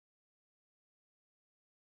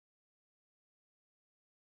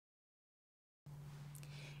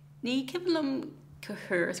Ní ciblam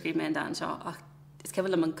cothúr a scríb mé an seo ach is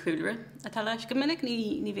ciblam an cúlra a tal leis go minic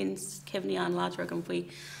ní bhín cibhní an ládra an faoi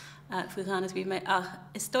gan is scríb mé ach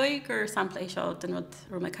is dóigh gur sampla seo den rud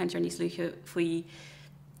ru mé caiintear níos luúche faoi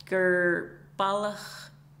gur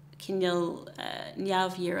bailach cinneal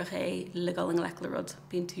neamhíoach é le gáil an leicla rud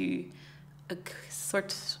bíonn tú ag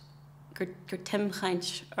sort gur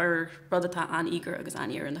timchaint ar rud atá an ígur agus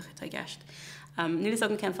an iarannach tá gceist. Nuair is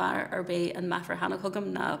an cen fear ar bé an mefar hana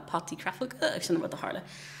chugam na patí creafacha ag sin rud a hála.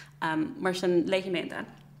 Mar sin léhí mé den.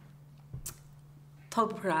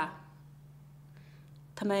 Tobhgrá.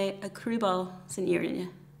 Tá mé a chrúbal san iarine.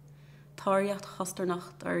 Táiriocht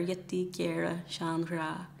chostarnacht ar dhétaí géire sean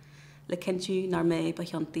hrá. Le cinú nar mé ba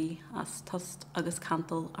cheantaí as tost agus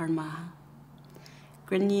cantal ar maithe.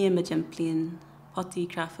 Grinní me jimplíon patí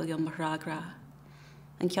creafacha mar rárá.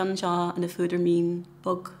 An cean seo in a fuidir mín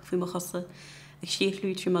bog fú mo chosa ag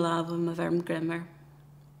siochlú trí mo lábham a bherm grimmer.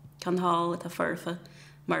 Can hall at a furfa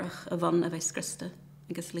marach a bhan a bheith scrista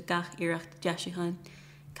agus le gach iirecht deisiáin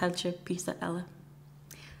cailte písa eile.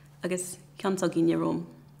 Agus ceantá gine rom,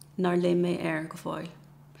 nar le mé go fáil.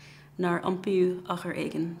 Nar ampiú ach ar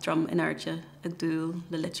aigen drom in airte ag dúil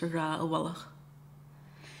le litir rá a bhallach.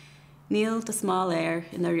 Níl de smá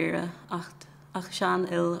in ar ire ach sean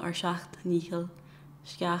il ar seacht níchil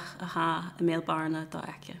sceach a há a méalbarna dá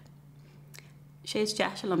aice. Sé is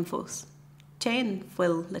deisiil am fós. Téin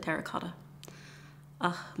fuil le terracotta.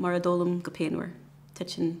 Ach mar a dólam go péanúir,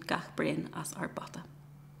 titin gach brain as ar bata.